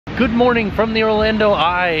Good morning from the Orlando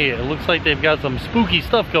Eye. It looks like they've got some spooky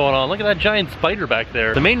stuff going on. Look at that giant spider back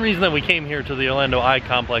there. The main reason that we came here to the Orlando Eye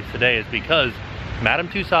complex today is because Madame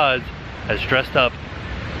Tussauds has dressed up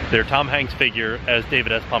their Tom Hanks figure as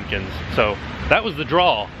David S. Pumpkins. So that was the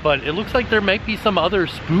draw, but it looks like there might be some other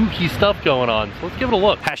spooky stuff going on. So let's give it a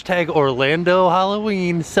look. Hashtag Orlando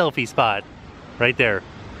Halloween selfie spot right there.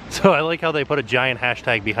 So I like how they put a giant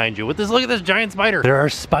hashtag behind you with this. Look at this giant spider. There are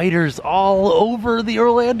spiders all over the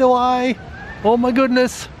Orlando Eye. Oh my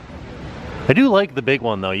goodness. I do like the big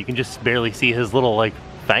one though. You can just barely see his little like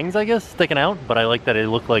fangs, I guess, sticking out. But I like that it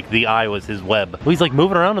looked like the eye was his web. Oh, he's like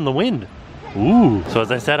moving around in the wind. Ooh. So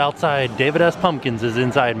as I said outside, David S. Pumpkins is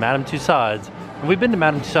inside Madame Tussauds. And we've been to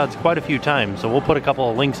Madame Tussauds quite a few times. So we'll put a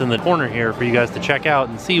couple of links in the corner here for you guys to check out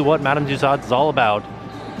and see what Madame Tussauds is all about.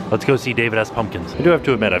 Let's go see David S. Pumpkins. I do have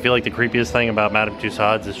to admit, I feel like the creepiest thing about Madame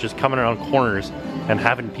Tussauds is just coming around corners and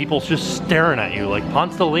having people just staring at you, like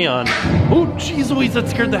Ponce de Leon. Oh, jeez Louise, that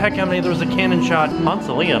scared the heck out of me. There was a cannon shot. Ponce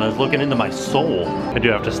de Leon is looking into my soul. I do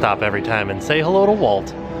have to stop every time and say hello to Walt.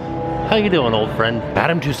 How you doing, old friend?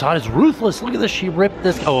 Madame Tussauds is ruthless. Look at this, she ripped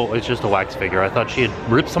this. Oh, it's just a wax figure. I thought she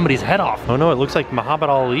had ripped somebody's head off. Oh no, it looks like Muhammad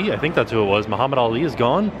Ali. I think that's who it was. Muhammad Ali is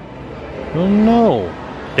gone. Oh no.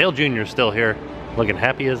 Dale Jr. is still here. Looking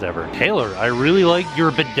happy as ever. Taylor, I really like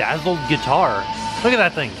your bedazzled guitar. Look at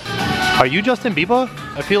that thing. Are you Justin Bieber?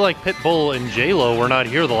 I feel like Pitbull and J-Lo were not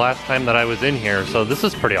here the last time that I was in here, so this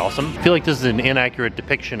is pretty awesome. I feel like this is an inaccurate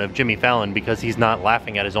depiction of Jimmy Fallon because he's not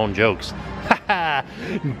laughing at his own jokes. Haha!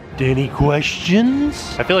 Any questions?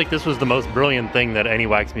 I feel like this was the most brilliant thing that any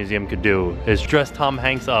wax museum could do, is dress Tom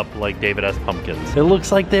Hanks up like David S. Pumpkins. It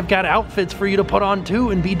looks like they've got outfits for you to put on too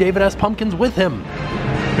and be David S. Pumpkins with him.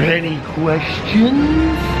 Any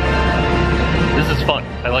questions? This is fun.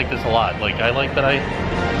 I like this a lot. Like, I like that I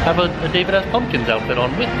have a David S. Pumpkins outfit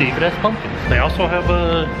on with David S. Pumpkins. They also have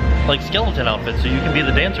a like skeleton outfit, so you can be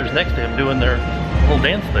the dancers next to him doing their little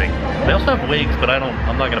dance thing. They also have wigs, but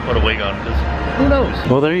I'm not gonna put a wig on because who knows?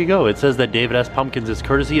 Well, there you go. It says that David S. Pumpkins is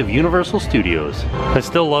courtesy of Universal Studios. I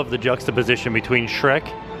still love the juxtaposition between Shrek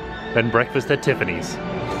and Breakfast at Tiffany's.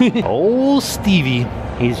 Oh, Stevie.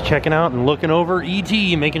 He's checking out and looking over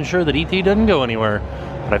E.T., making sure that E.T. doesn't go anywhere.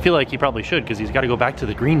 But I feel like he probably should, because he's got to go back to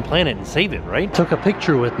the green planet and save it, right? Took a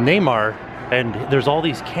picture with Neymar, and there's all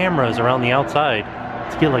these cameras around the outside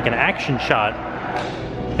to get like an action shot.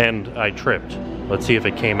 And I tripped. Let's see if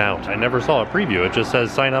it came out. I never saw a preview. It just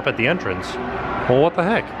says sign up at the entrance. Well, what the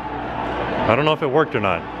heck? I don't know if it worked or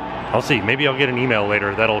not. I'll see. Maybe I'll get an email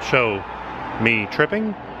later that'll show me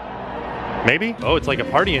tripping. Maybe? Oh, it's like a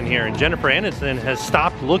party in here, and Jennifer Aniston has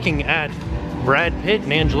stopped looking at Brad Pitt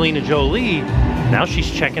and Angelina Jolie. Now she's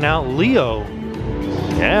checking out Leo.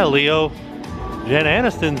 Yeah, Leo. Jen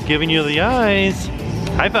Aniston's giving you the eyes.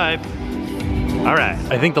 High five. All right.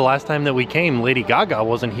 I think the last time that we came, Lady Gaga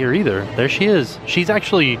wasn't here either. There she is. She's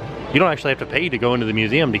actually, you don't actually have to pay to go into the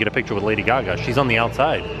museum to get a picture with Lady Gaga. She's on the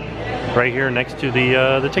outside. Right here next to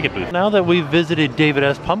the ticket booth. Now that we've visited David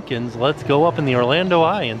S. Pumpkins, let's go up in the Orlando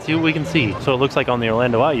Eye and see what we can see. So it looks like on the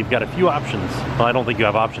Orlando Eye, you've got a few options. Well, I don't think you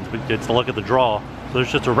have options, but it's to look at the draw. So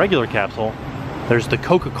there's just a regular capsule. There's the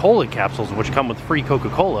Coca-Cola capsules, which come with free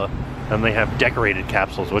Coca-Cola. And they have decorated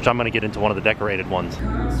capsules, which I'm gonna get into one of the decorated ones.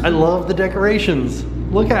 I love the decorations.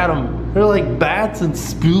 Look at them. They're like bats and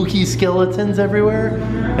spooky skeletons everywhere.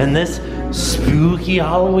 And this spooky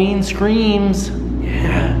Halloween screams.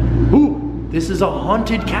 Yeah. Ooh, this is a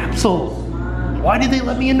haunted capsule. Why did they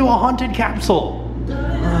let me into a haunted capsule? Oh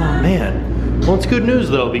man. Well, it's good news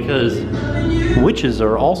though, because witches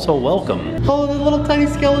are also welcome. Oh, the little tiny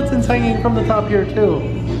skeletons hanging from the top here too.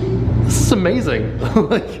 This is amazing.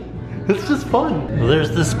 Like, it's just fun.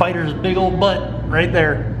 There's the spider's big old butt right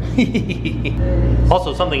there.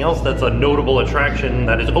 Also, something else that's a notable attraction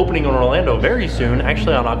that is opening in Orlando very soon,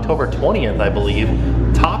 actually on October 20th, I believe,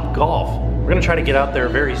 Top Golf. We're gonna try to get out there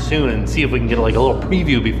very soon and see if we can get like a little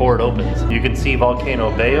preview before it opens. You can see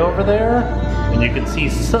Volcano Bay over there, and you can see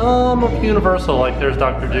some of Universal, like there's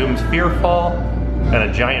Dr. Doom's Fearfall, and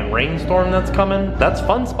a giant rainstorm that's coming. That's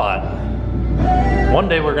Fun Spot. One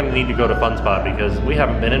day we're gonna need to go to Fun Spot because we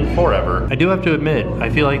haven't been in forever. I do have to admit, I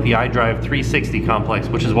feel like the iDrive360 complex,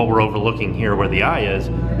 which is what we're overlooking here where the eye is,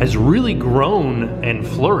 has really grown and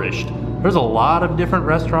flourished. There's a lot of different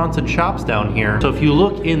restaurants and shops down here. So if you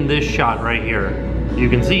look in this shot right here, you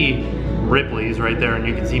can see Ripley's right there, and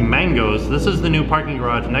you can see Mango's. This is the new parking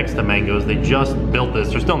garage next to Mango's. They just built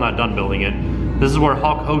this. They're still not done building it. This is where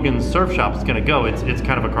Hulk Hogan's surf shop is gonna go. It's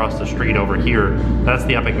kind of across the street over here. That's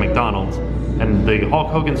the Epic McDonald's. And the Hulk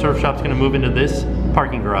Hogan surf shop's gonna move into this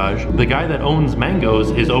parking garage. The guy that owns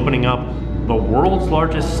Mango's is opening up the world's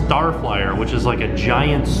largest star flyer, which is like a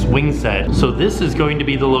giant swing set. So this is going to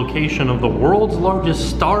be the location of the world's largest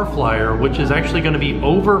star flyer, which is actually going to be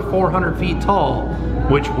over 400 feet tall,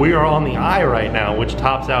 which we are on the Eye right now, which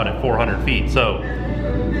tops out at 400 feet. So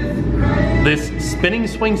this spinning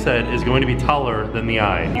swing set is going to be taller than the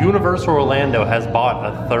Eye. Universal Orlando has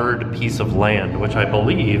bought a third piece of land, which I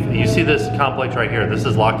believe, you see this complex right here, this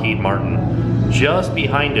is Lockheed Martin. Just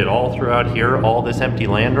behind it, all throughout here, all this empty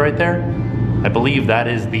land right there, I believe that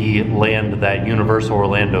is the land that Universal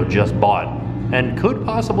Orlando just bought and could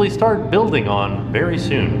possibly start building on very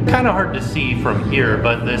soon. Kind of hard to see from here,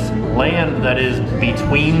 but this land that is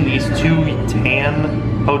between these two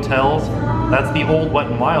tan hotels, that's the old Wet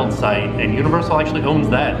n Wild site, and Universal actually owns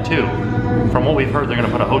that too. From what we've heard, they're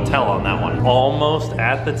gonna put a hotel on that one. Almost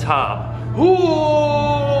at the top. Ooh!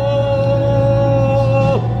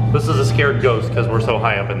 This is a scared ghost because we're so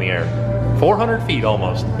high up in the air. 400 feet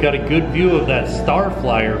almost. Got a good view of that star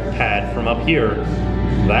flyer pad from up here.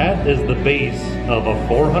 That is the base of a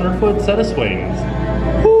 400-foot set of swings.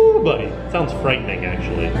 Woo, buddy. Sounds frightening,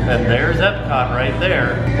 actually. And there's Epcot right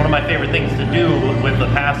there. One of my favorite things to do with the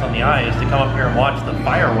pass on the Eye is to come up here and watch the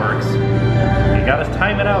fireworks. You gotta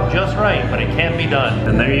time it out just right, but it can be done.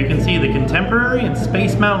 And there you can see the Contemporary and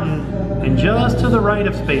Space Mountain. And just to the right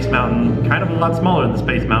of Space Mountain, kind of a lot smaller than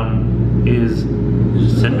Space Mountain, is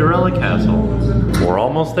Cinderella Castle. We're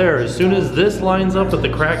almost there. As soon as this lines up with the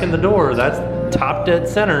crack in the door, that's top dead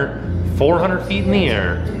center, 400 feet in the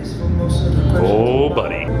air. Oh,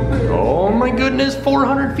 buddy. Oh my goodness,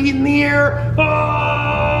 400 feet in the air. Oh!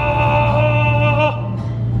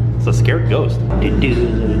 It's a scared ghost.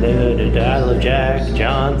 I love Jack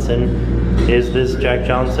Johnson. Is this Jack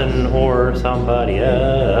Johnson or somebody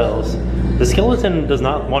else? The skeleton does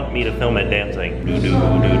not want me to film it dancing.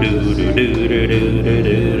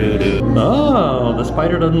 Oh, the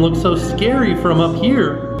spider doesn't look so scary from up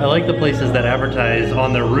here. I like the places that advertise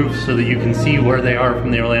on their roofs so that you can see where they are from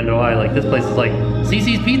the Orlando Eye. Like this place is like,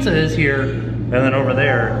 CC's Pizza is here. And then over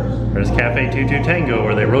there, there's Cafe 22 Tango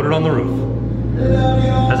where they wrote it on the roof.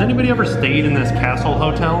 Has anybody ever stayed in this castle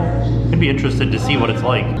hotel? I'd be interested to see what it's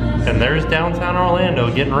like. And there's downtown Orlando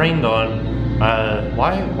getting rained on.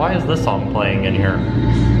 Why is this song playing in here?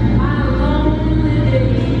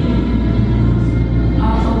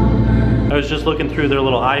 I was just looking through their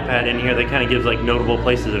little iPad in here that kind of gives like notable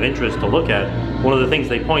places of interest to look at. One of the things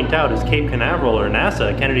they point out is Cape Canaveral, or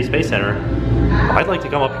NASA, Kennedy Space Center. I'd like to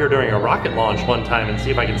come up here during a rocket launch one time and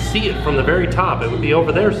see if I can see it from the very top. It would be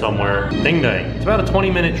over there somewhere. Ding dang. It's about a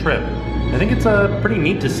 20-minute trip. I think it's pretty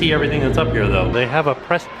neat to see everything that's up here though. They have a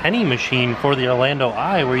pressed penny machine for the Orlando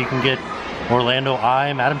Eye where you can get Orlando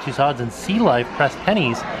Eye, Madame Tussauds, and Sea Life pressed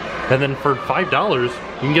pennies. And then for $5, you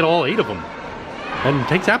can get all 8 of them. And it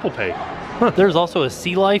takes Apple Pay. Huh. There's also a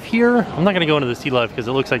Sea Life here. I'm not gonna go into the Sea Life because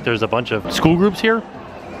it looks like there's a bunch of school groups here.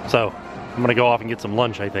 So I'm gonna go off and get some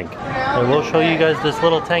lunch, I think. And we'll show you guys this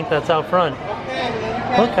little tank that's out front.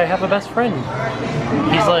 Look, I have a best friend.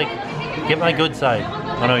 He's like, get my good side.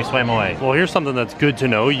 Oh no, he swam away. Well, here's something that's good to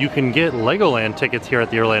know. You can get Legoland tickets here at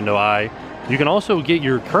the Orlando Eye. You can also get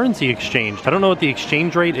your currency exchanged. I don't know what the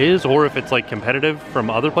exchange rate is or if it's like competitive from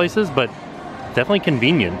other places, but definitely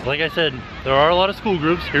convenient. Like I said, there are a lot of school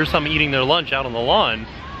groups. Here's some eating their lunch out on the lawn.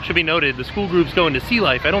 Should be noted, the school groups go into Sea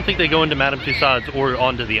Life. I don't think they go into Madame Tussauds or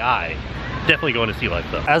onto the Eye. Definitely going to Sea Life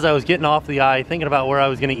though. As I was getting off the Eye, thinking about where I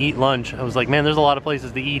was gonna eat lunch, I was like, man, there's a lot of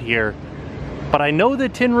places to eat here. But I know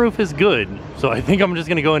that Tin Roof is good, so I think I'm just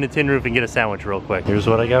gonna go into Tin Roof and get a sandwich real quick. Here's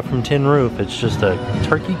what I got from Tin Roof. It's just a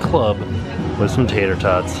turkey club with some tater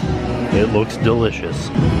tots. It looks delicious.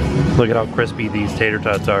 Look at how crispy these tater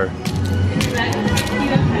tots are.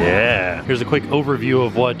 Yeah. Here's a quick overview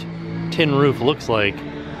of what Tin Roof looks like.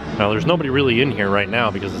 Now there's nobody really in here right now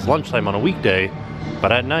because it's lunchtime on a weekday,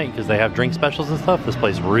 but at night, because they have drink specials and stuff, this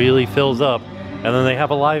place really fills up. And then they have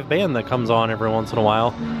a live band that comes on every once in a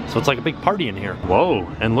while. So it's like a big party in here. Whoa,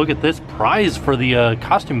 and look at this prize for the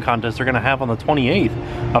costume contest they're gonna have on the 28th.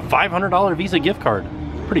 A $500 Visa gift card.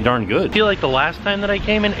 Pretty darn good. I feel like the last time that I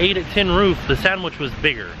came and ate at Tin Roof, the sandwich was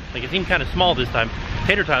bigger. Like it seemed kind of small this time.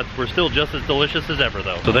 Tater tots were still just as delicious as ever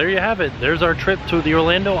though. So there you have it. There's our trip to the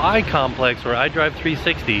Orlando Eye Complex, or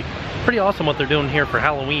iDrive360. Pretty awesome what they're doing here for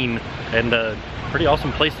Halloween, and pretty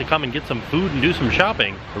awesome place to come and get some food and do some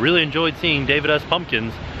shopping. I really enjoyed seeing David S.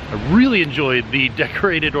 Pumpkins. I really enjoyed the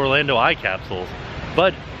decorated Orlando Eye capsules.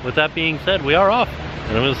 But with that being said, we are off,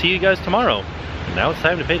 and we'll see you guys tomorrow. And now it's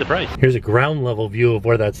time to pay the price. Here's a ground level view of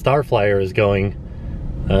where that star flyer is going.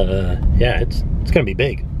 Yeah, it's gonna be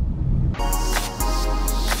big.